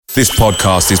This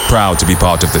podcast is proud to be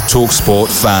part of the TalkSport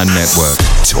Fan Network.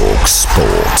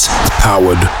 TalkSport.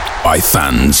 Powered by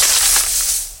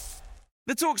fans.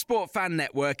 The TalkSport Fan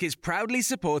Network is proudly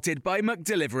supported by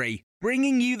McDelivery,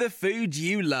 bringing you the food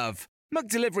you love.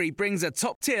 McDelivery brings a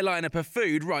top-tier lineup of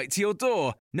food right to your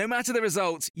door. No matter the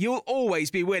result, you'll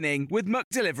always be winning with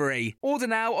McDelivery. Order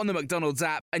now on the McDonald's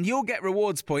app and you'll get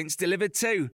rewards points delivered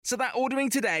too. So that ordering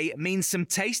today means some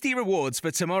tasty rewards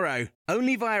for tomorrow.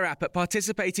 Only via app at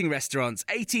participating restaurants.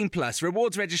 18 plus.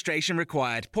 Rewards registration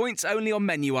required. Points only on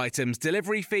menu items.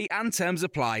 Delivery fee and terms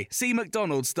apply. See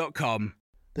mcdonalds.com.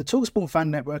 The TalkSport Fan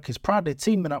Network is proudly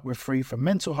teaming up with Free for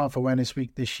Mental Health Awareness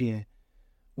Week this year.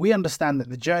 We understand that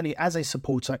the journey as a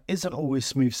supporter isn't always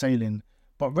smooth sailing,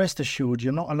 but rest assured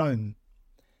you're not alone.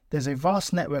 There's a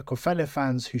vast network of fellow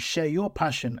fans who share your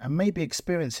passion and may be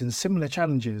experiencing similar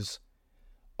challenges.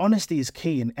 Honesty is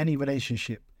key in any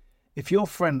relationship. If your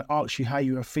friend asks you how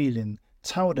you are feeling,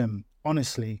 tell them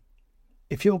honestly.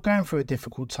 If you're going through a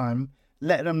difficult time,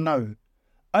 let them know.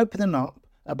 Opening up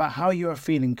about how you are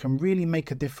feeling can really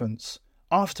make a difference.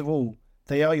 After all,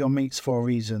 they are your mates for a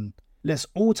reason. Let's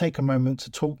all take a moment to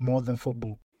talk more than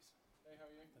football. Hey, how are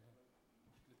you? Good,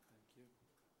 thank you.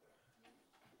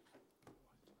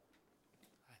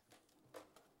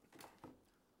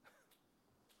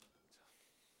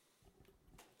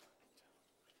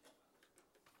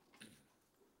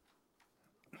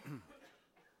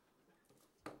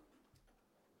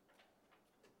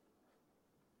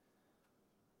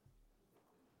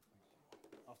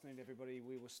 Afternoon, everybody.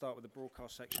 We will start with the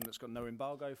broadcast section that's got no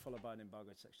embargo, followed by an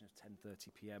embargoed section of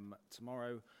 10:30 p.m.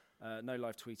 tomorrow. No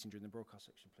live tweeting during the broadcast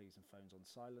section, please, and phones on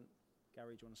silent.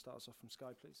 Gary, do you want to start us off from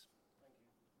Sky, please? Thank you.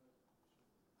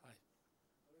 Hi.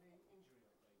 Are there any injury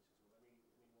updates at all? Anyone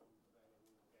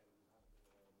available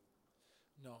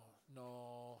again?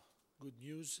 No good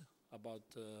news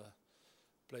about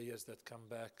players that come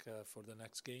back for the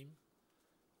next game.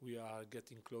 We are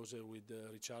getting closer with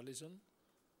Richarlison.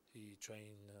 He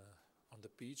trained on the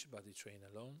pitch, but he trained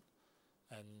alone.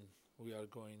 And we are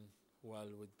going well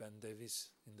with Ben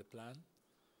Davies in the plan.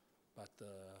 But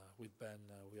with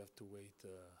Ben, we have to wait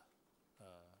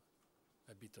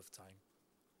a bit of time.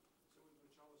 So with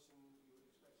Richarlison, you would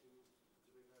expect him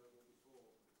to be available before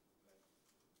then?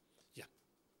 Yeah.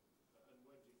 And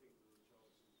when do you think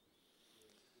Richarlison?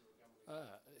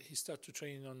 He started to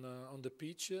train on the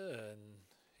pitch and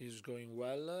he's going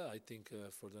well. I think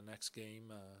for the next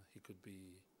game he could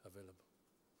be available.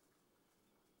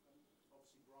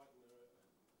 Obviously, Brighton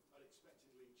are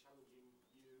unexpectedly challenging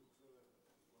you for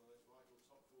one of those vital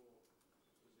top four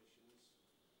positions.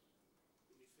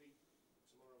 The defeat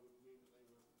tomorrow would mean that they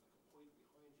were like a point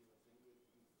behind you, I think, with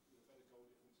a better goal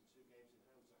difference and 2 games in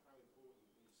hand. So how important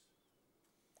is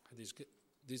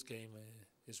This game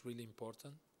is really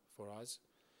important for us.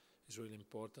 It's really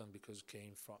important because it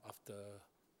came from after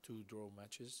 2 draw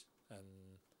matches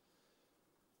and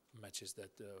matches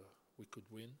that we could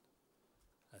win,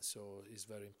 and so it's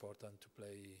very important to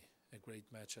play a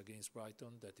great match against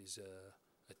Brighton. That is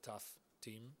a tough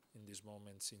team in this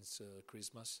moment since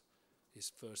Christmas.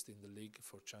 It's first in the league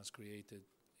for chance created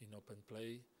in open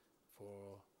play,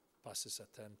 for passes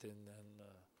attempted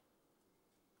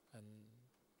and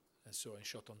so and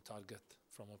shot on target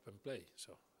from open play.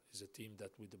 So it's a team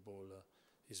that with the ball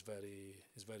is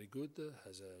very good,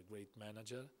 has a great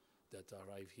manager that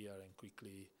arrived here and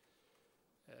quickly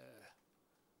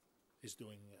is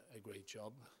doing a great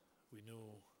job. We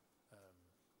knew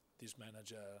this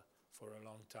manager for a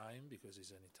long time because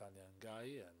he's an Italian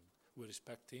guy and we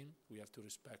respect him. We have to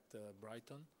respect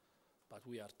Brighton, but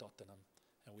we are Tottenham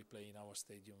and we play in our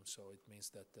stadium, so it means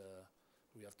that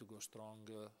we have to go strong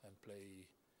and play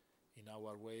in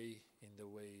our way, in the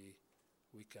way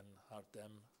we can hurt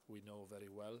them. We know very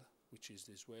well which is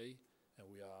this way, and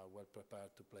we are well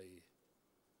prepared to play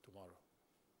tomorrow.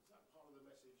 Is that part of the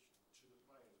message to the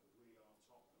players? We are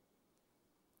Tottenham.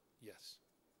 Yes,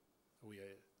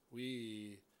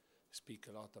 we speak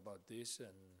a lot about this,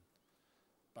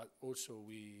 but also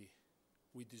we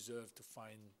deserve to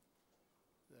find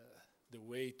the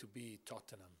way to be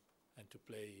Tottenham and to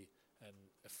play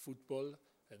a football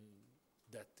and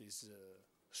that is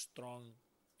strong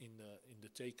in the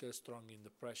taker, strong in the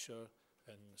pressure,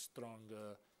 and strong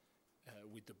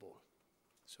with the ball.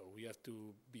 So we have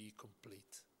to be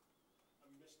complete.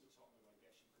 And Mr. Tottenham, I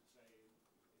guess you could say, is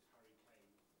Harry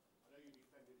Kane. I know you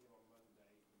defended him on Monday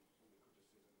from the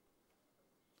criticism.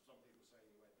 Some people say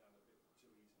he went down a bit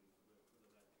too easily for the red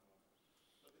card.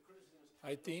 But the criticism is...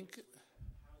 I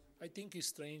think it's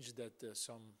strange that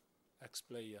some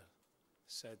ex-player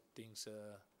said things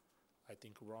I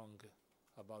think wrong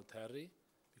about Harry,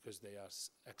 because they are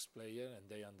ex-player and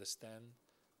they understand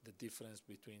the difference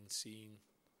between seeing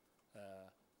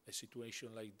a situation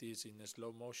like this in a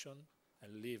slow motion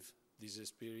and live this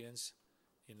experience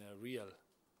in a real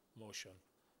motion.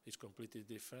 It's completely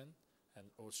different, and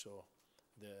also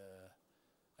the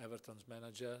Everton's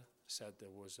manager said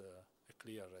there was a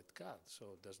clear red card,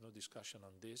 so there's no discussion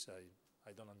on this.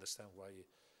 I don't understand why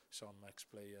some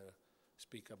ex-player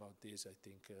speak about this. I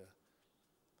think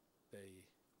they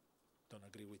don't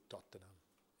agree with Tottenham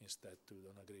instead to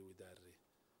don't agree with Harry.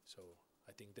 So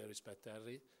I think they respect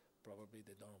Harry. Probably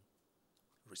they don't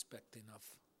respect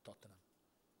enough Tottenham.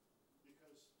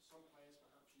 Because some players,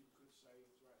 perhaps you could say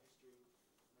throughout history,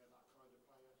 they're that kind of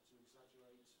player to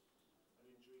exaggerate an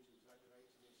injury, to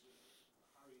exaggerate an incident.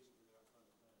 Harry isn't really that kind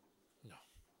of player, is he? No,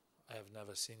 I have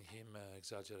never seen him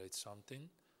exaggerate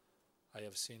something. I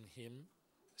have seen him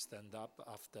stand up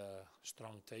after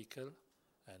strong tackle,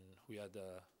 and we had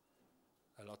a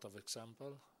lot of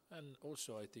example. And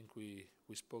also I think we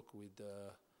spoke with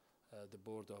the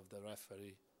board of the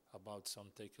referee about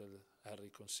some tackle Harry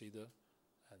considered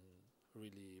and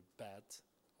really bad.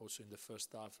 Also in the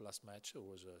first half last match it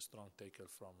was a strong tackle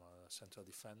from a central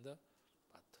defender,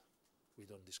 but we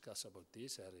don't discuss about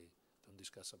this. Harry don't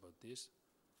discuss about this.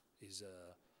 He's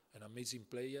an amazing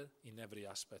player in every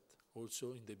aspect,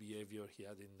 also in the behavior he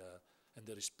had and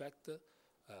the respect.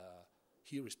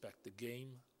 He respects the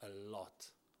game a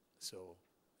lot, so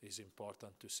it's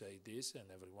important to say this,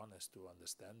 and everyone has to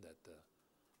understand that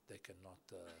they cannot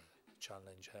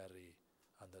challenge Harry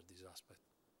under this aspect.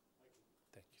 Thank you.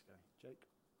 Okay. Jake?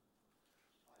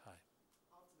 Hi.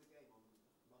 After the game on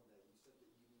Monday, you said that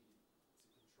you needed to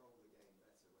control the game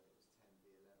better when it was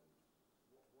 10v11.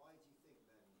 Why do you think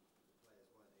then the players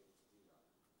weren't able to do that?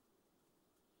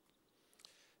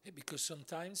 Because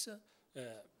sometimes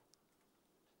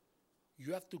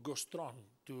you have to go strong.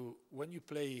 When you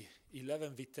play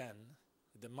 11v10,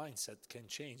 the mindset can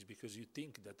change because you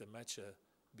think that the match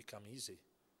become easy.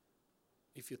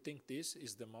 If you think this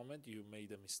is the moment you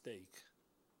made a mistake.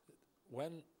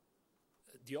 When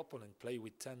the opponent play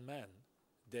with 10 men,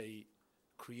 they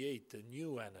create a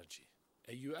new energy,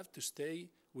 and you have to stay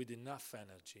with enough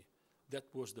energy.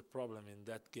 That was the problem in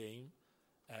that game,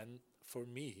 and for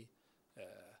me,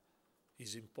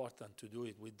 it's important to do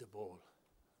it with the ball.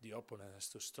 The opponent has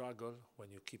to struggle when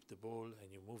you keep the ball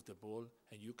and you move the ball,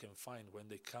 and you can find when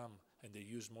they come and they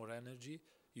use more energy,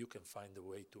 you can find a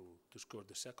way to score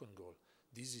the second goal.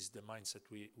 This is the mindset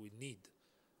we need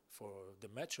for the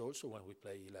match also when we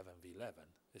play 11v11.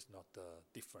 It's not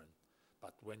different.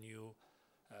 But when you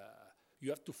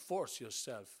have to force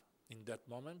yourself in that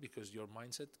moment because your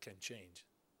mindset can change.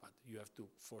 But you have to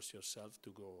force yourself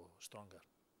to go stronger.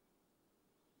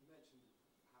 You mentioned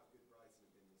how good Brighton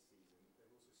have been this season. They've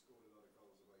also scored a lot of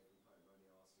goals away from home.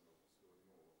 Only Arsenal scored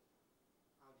more.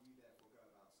 How do you therefore go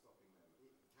about stopping them?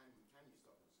 Can you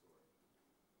stop them scoring?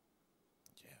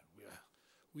 Yeah,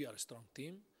 we are a strong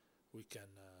team. We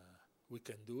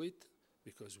can do it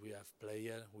because we have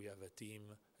player, we have a team,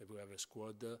 we have a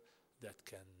squad that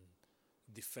can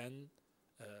defend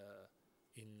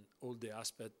in all the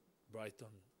aspects. Brighton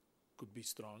could be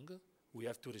strong. We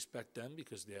have to respect them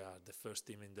because they are the first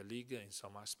team in the league in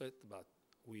some aspect, but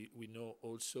we know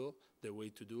also the way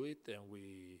to do it, and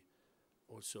we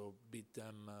also beat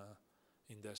them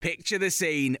in their... Picture the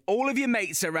scene. All of your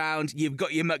mates around, you've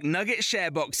got your McNugget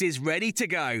share boxes ready to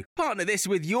go. Partner this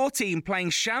with your team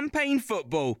playing champagne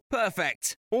football.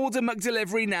 Perfect. Order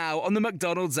McDelivery now on the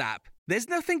McDonald's app. There's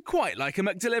nothing quite like a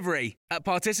McDelivery. At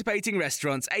participating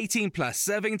restaurants, 18 plus,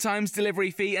 serving times,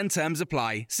 delivery fee and terms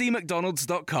apply. See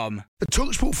mcdonalds.com. The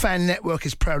TalkSport Fan Network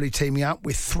is proudly teaming up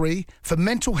with 3 for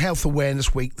Mental Health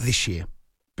Awareness Week this year.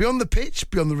 Beyond the pitch,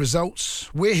 beyond the results,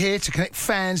 we're here to connect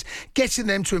fans, getting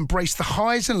them to embrace the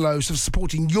highs and lows of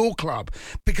supporting your club,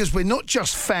 because we're not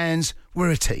just fans,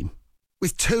 we're a team.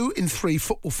 With 2 in 3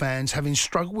 football fans having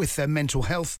struggled with their mental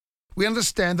health, we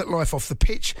understand that life off the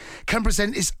pitch can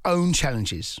present its own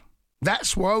challenges.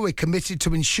 That's why we're committed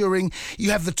to ensuring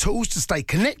you have the tools to stay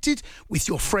connected with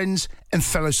your friends and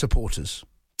fellow supporters.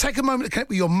 Take a moment to connect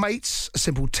with your mates. A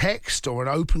simple text or an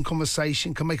open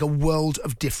conversation can make a world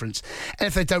of difference. And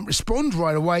if they don't respond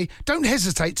right away, don't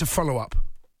hesitate to follow up.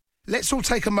 Let's all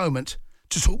take a moment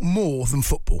to talk more than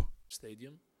football.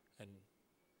 Stadium, and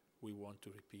we want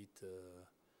to repeat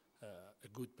a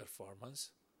good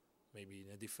performance, maybe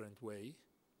in a different way,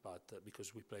 but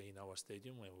because we play in our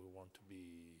stadium and we want to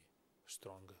be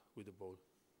strong with the ball.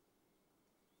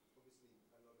 Obviously,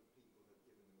 a lot of people have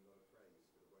given them a lot of praise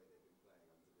for the way they've been playing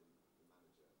under the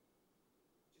manager.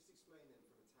 Just explain then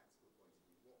from a tactical point of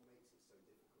view, what makes it so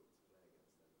difficult to play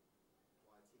against them?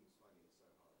 Why are teams finding it so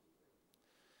hard, do you think?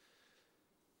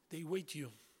 They wait you.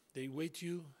 They wait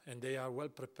you, and they are well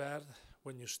prepared.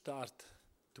 When you start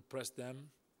to press them,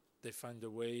 they find a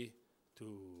way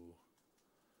to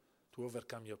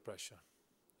overcome your pressure,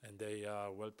 and they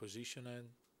are well positioned.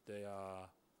 They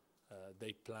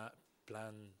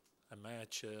plan a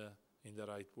match in the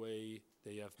right way.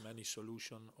 They have many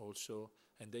solutions also,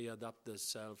 and they adapt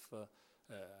themselves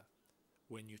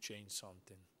when you change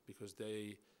something, because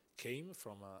they came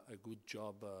from a good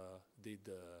job did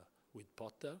with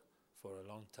Potter for a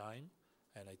long time,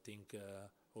 and I think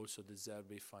also the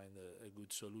Zerbi find a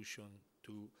good solution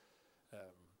to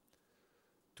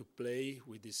play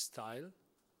with this style,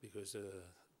 because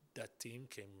that team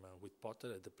came with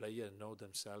Potter, and the players know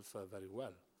themselves very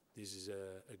well. This is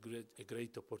a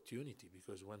great opportunity,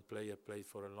 because when players play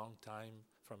for a long time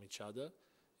from each other,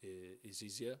 it's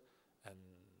easier, and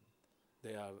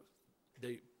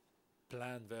they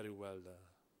plan very well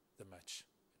the match.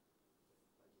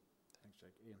 Thanks,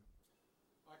 Jake. Ian.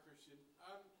 Hi, Cristian.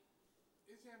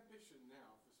 Is the ambition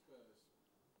now for Spurs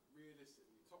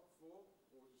realistically top 4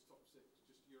 or just top 6,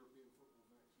 just European football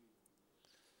for next season?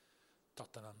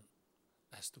 Tottenham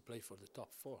has to play for the top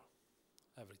 4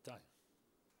 every time.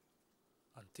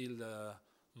 Until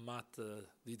Matt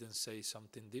didn't say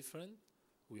something different,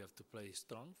 we have to play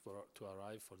strong to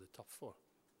arrive for the top 4.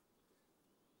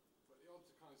 But the odds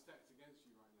are kind of stacked against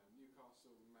you right now.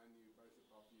 Newcastle and Man U both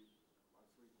above you by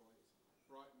 3 points.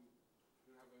 Brighton,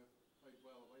 who have played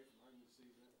well away from home this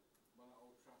season, won at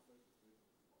Old Trafford,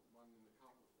 won in the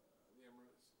Cup, the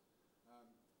Emirates.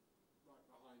 Right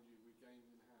behind you with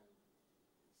games in hand.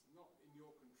 It's not in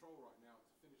your control right now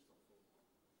to finish top 4.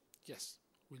 Yes,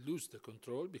 we lose the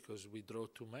control because we draw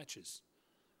 2 matches.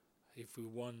 If we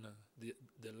won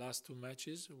the last 2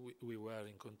 matches, we were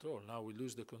in control. Now we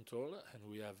lose the control, and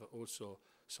we have also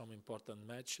some important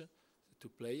match to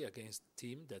play against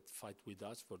team that fight with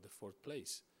us for the 4th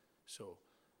place. So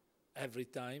every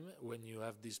time when you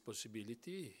have this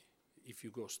possibility, if you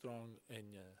go strong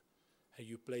and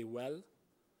you play well,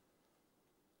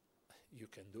 you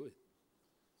can do it.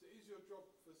 So is your job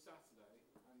for Saturday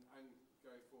and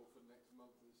going forward for the next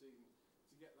month of the season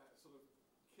to get that sort of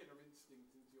killer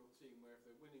instinct into your team, where if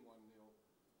they're winning 1-0,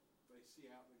 they see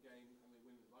out the game and they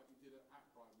win it, like you did at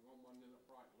Brighton? You won 1-0 at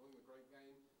Brighton. It wasn't a great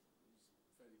game. It was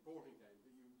a fairly boring game,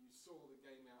 but you saw the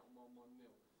game out and won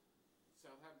 1-0.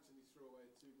 Southampton, you threw away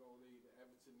a 2-goal lead. At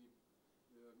Everton,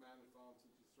 the man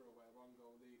advantage, you threw away a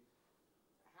 1-goal lead.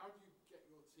 How do you get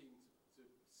your team to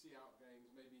see out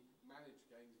games, maybe manage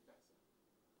games better?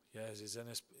 Yes,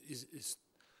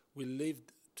 we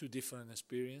lived 2 different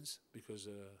experiences, because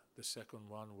the second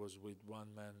one was with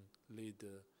 1-man lead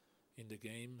in the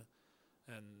game,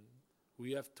 and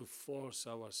we have to force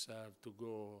ourselves to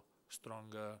go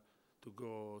stronger,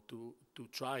 to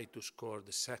try to score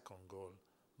the second goal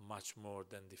much more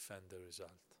than defend the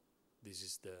result. This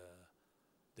is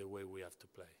the way we have to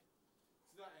play.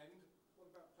 To that end, what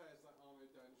about players like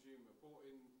Arnaud Danjuma, bought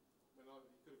in when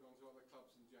he could have gone to other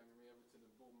clubs in January, Everton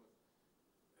and Bournemouth,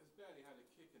 has barely had a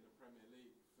kick in the Premier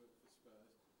League for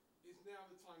Spurs. Is now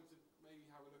the time to maybe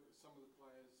have a look at some of the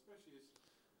players, especially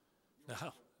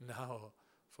as now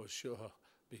for sure,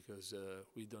 because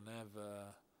we don't have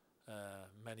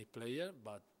many players,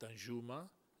 but Danjuma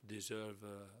deserve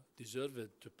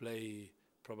to play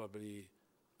probably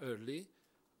early,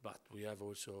 but we have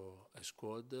also a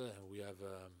squad, and we have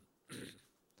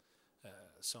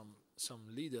some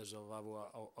leaders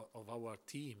of our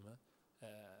team.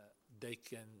 They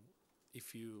can,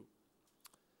 if you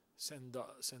send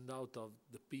out of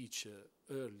the pitch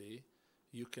early,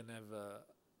 you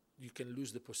can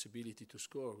lose the possibility to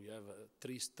score. We have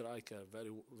 3 strikers very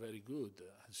very good,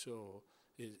 and so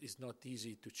it's not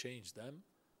easy to change them.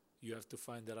 You have to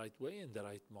find the right way and the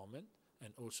right moment,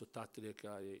 and also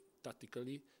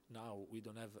tactically. Now we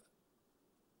don't have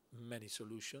many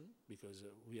solutions because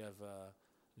we have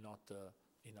not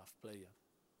enough players.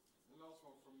 The last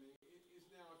one from me. Is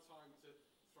now a time to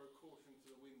throw caution to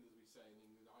the wind, as we say in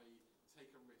England, i.e.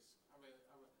 take a risk,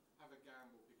 have a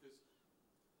gamble, because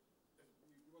if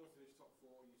you want to finish top 4,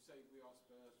 you say we are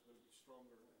Spurs, we're going to be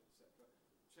stronger, etc.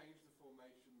 Change the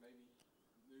formation, maybe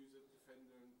lose a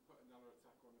defender and put another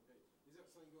attacker on the pitch. Is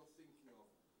that something you're thinking of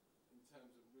in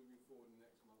terms of moving forward in the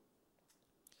next month?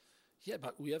 Yeah,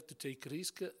 but we have to take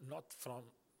risk, not from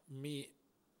me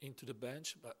into the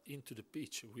bench, but into the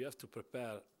pitch. We have to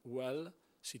prepare well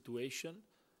situation,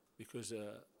 because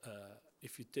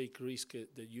if you take risk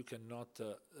that you cannot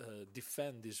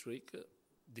defend this risk,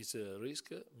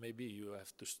 maybe you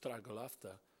have to struggle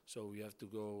after. So we have to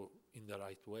go in the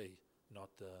right way, not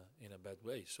in a bad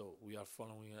way. So we are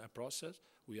following a process.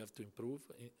 We have to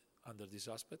improve under this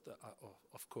aspect,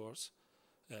 of course.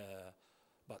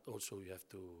 But also you have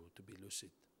to be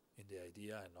lucid in the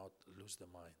idea and not lose the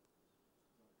mind.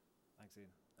 Thanks,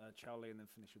 Ian. Charlie, and then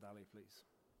finish with Ali, please.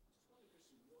 Just wonder,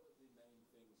 Cristian, what are the main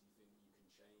things you think you can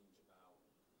change about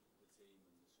the team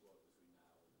and the squad between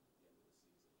now and the end of the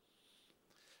season?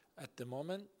 At the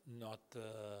moment, not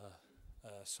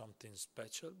something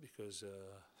special, because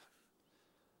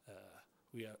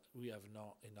we have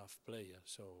not enough players,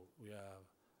 so we have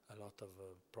a lot of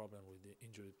problem with the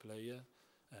injured player,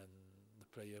 and the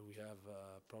player we have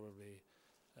probably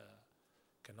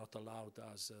cannot allow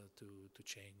us to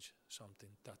change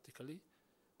something tactically.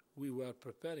 We were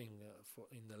preparing for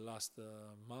in the last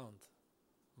month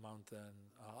and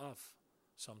a half,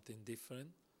 something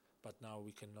different, but now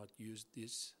we cannot use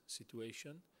this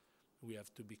situation. We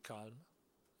have to be calm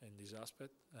in this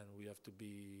aspect, and we have to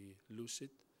be lucid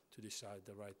to decide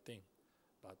the right thing.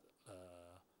 But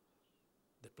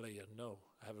the player know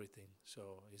everything,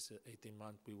 so it's 18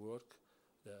 months we work.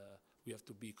 We have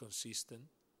to be consistent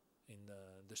in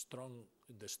the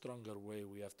stronger way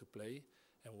we have to play,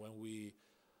 and when we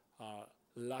are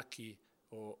lucky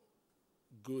or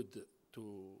good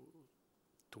to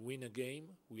win a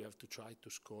game, we have to try to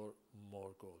score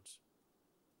more goals.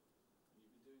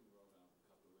 You've been doing the role now for a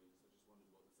couple of weeks. I just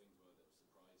wondered what the things were that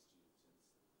surprised you since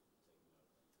taking over.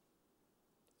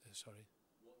 Sorry?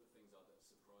 What the things are that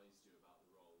surprised you about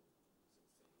the role since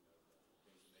taking over?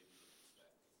 Things that maybe you didn't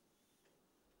expect?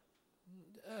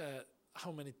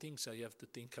 How many things I have to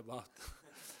think about?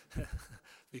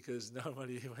 Because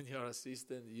normally when you're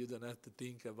assistant, you don't have to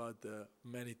think about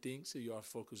many things. You are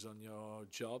focused on your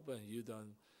job, and you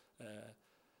don't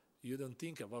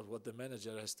think about what the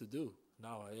manager has to do.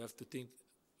 Now I have to think,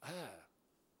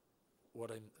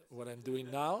 what I'm doing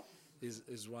now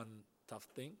is one tough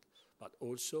thing, but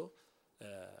also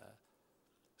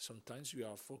sometimes you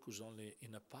are focused only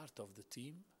in a part of the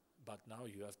team, but now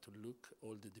you have to look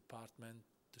all the department,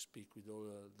 to speak with all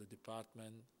the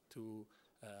department, to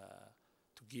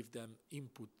give them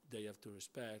input they have to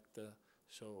respect.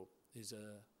 So it's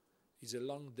a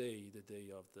long day, the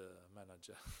day of the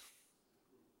manager.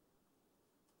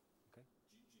 Okay.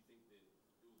 Do you think that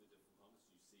all the different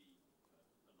departments, you see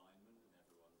alignment and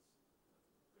everyone's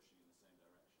pushing in the same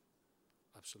direction?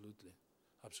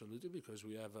 Absolutely, because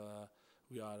we are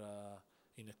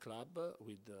in a club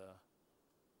with a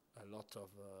lot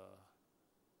of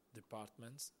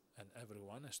departments, and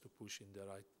everyone has to push in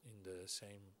the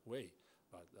same way.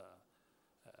 But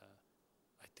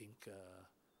I think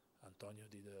Antonio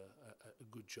did a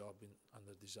good job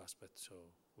under this aspect,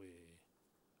 so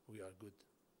we are good.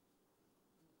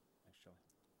 Thanks, Charlie.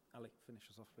 Ali, finish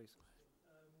us off, please.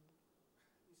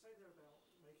 You say there about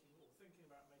making or thinking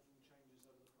about making changes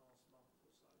over the past month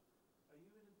or so. Are you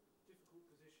in a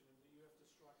difficult position in that you have to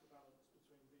strike a balance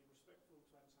between being respectful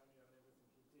to Antonio and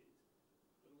everything he did,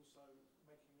 but also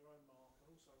making your own mark and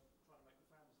also trying to make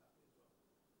the fans happy as well?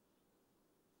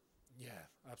 Yeah,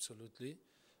 absolutely.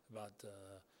 But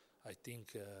I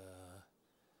think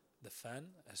the fan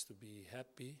has to be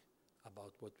happy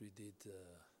about what we did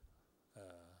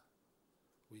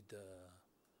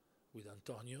with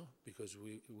Antonio, because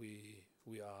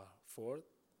we are fourth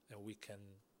and we can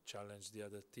challenge the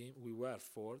other team. We were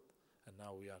fourth and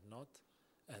now we are not,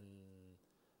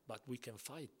 but we can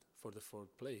fight for the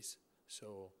fourth place.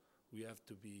 So we have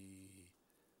to be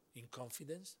in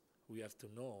confidence. We have to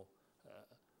know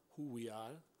who we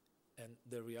are and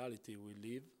the reality we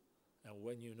live. And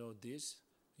when you know this,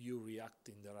 you react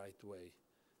in the right way.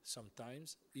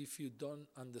 Sometimes, if you don't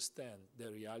understand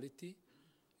the reality,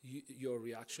 your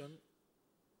reaction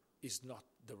is not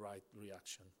the right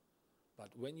reaction.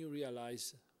 But when you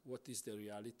realize what is the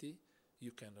reality,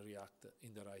 you can react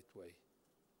in the right way.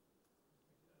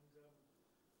 And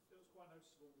it was quite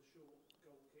noticeable, the short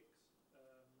goal kicks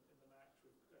in the match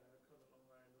with Clement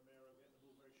Longray and Romero getting the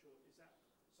ball very short. Is that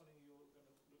something you're going to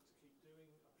look to keep doing?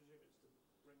 I presume it's to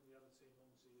bring the other team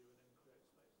onto you and then create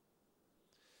space.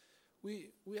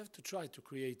 We have to try to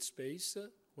create space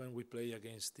when we play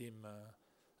against team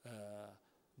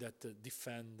that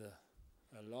defend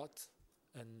a lot,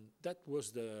 and that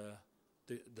was the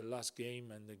last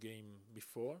game and the game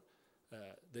before.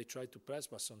 They try to press,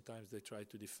 but sometimes they try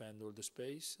to defend all the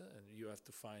space, and you have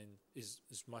to find is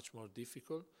much more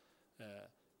difficult.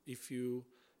 If you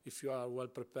are well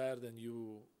prepared and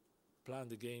you plan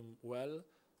the game well,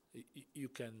 you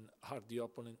can hurt the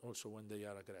opponent also when they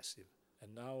are aggressive.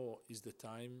 And now is the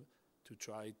time to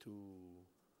try to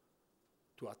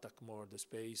attack more the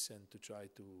space and to try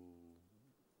to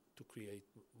create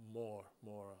more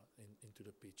into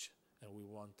the pitch. And we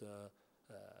want to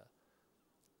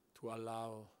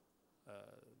allow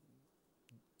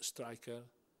striker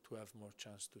to to have more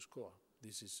chance to score.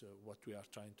 This is what we are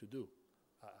trying to do.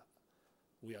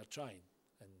 We are trying,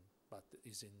 but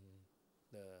it's in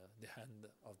the hand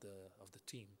of the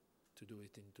team to do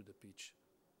it into the pitch.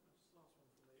 Just last one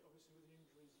for me. Obviously, with the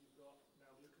injuries you've got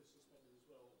now, Lucas suspended as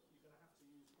well. You're going to have to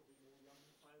use probably more young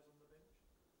players on the bench.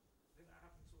 I think that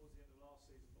happened towards the end of last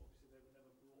season, but obviously they were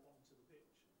never brought onto the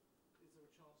pitch. Is there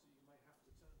a chance that you may have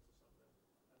to turn to some of them?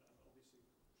 And obviously,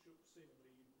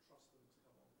 seemingly you trust them to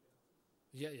come on.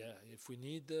 Yeah. If we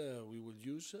need, we will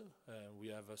use.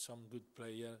 We have some good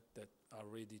players that are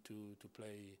ready to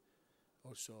play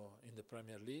also in the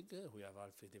Premier League. We have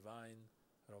Alfie Devine,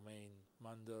 Romain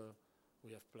Mandel.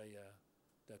 We have players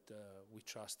that we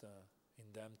trust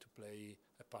in them to play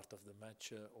a part of the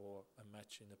match or a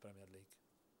match in the Premier League.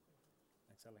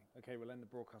 Thanks, Ali. Okay, we'll end the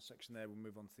broadcast section there. We'll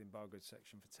move on to the embargoed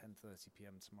section for 10:30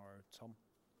 p.m. tomorrow. Tom?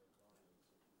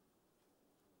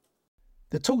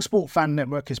 The TalkSport Fan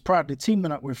Network is proudly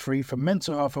teaming up with Free for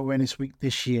Mental Health Awareness Week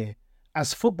this year.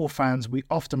 As football fans, we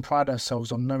often pride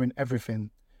ourselves on knowing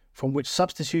everything, from which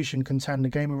substitution can turn the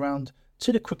game around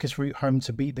to the quickest route home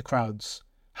to beat the crowds.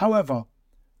 However,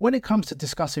 when it comes to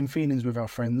discussing feelings with our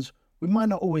friends, we might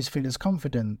not always feel as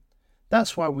confident.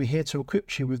 That's why we're here to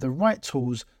equip you with the right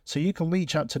tools so you can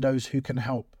reach out to those who can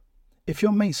help. If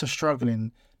your mates are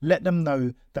struggling, let them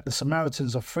know that the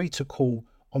Samaritans are free to call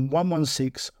on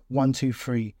 116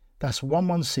 123. That's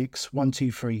 116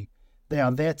 123. They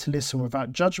are there to listen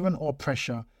without judgment or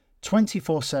pressure,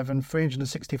 24/7,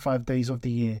 365 days of the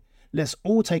year. Let's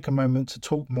all take a moment to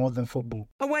talk more than football.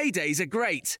 Away days are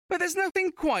great, but there's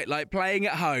nothing quite like playing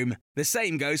at home. The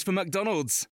same goes for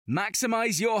McDonald's.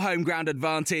 Maximise your home ground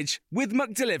advantage with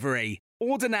McDelivery.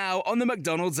 Order now on the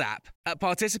McDonald's app. At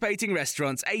participating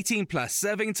restaurants, 18 plus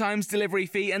serving times, delivery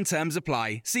fee and terms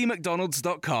apply. See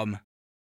mcdonalds.com.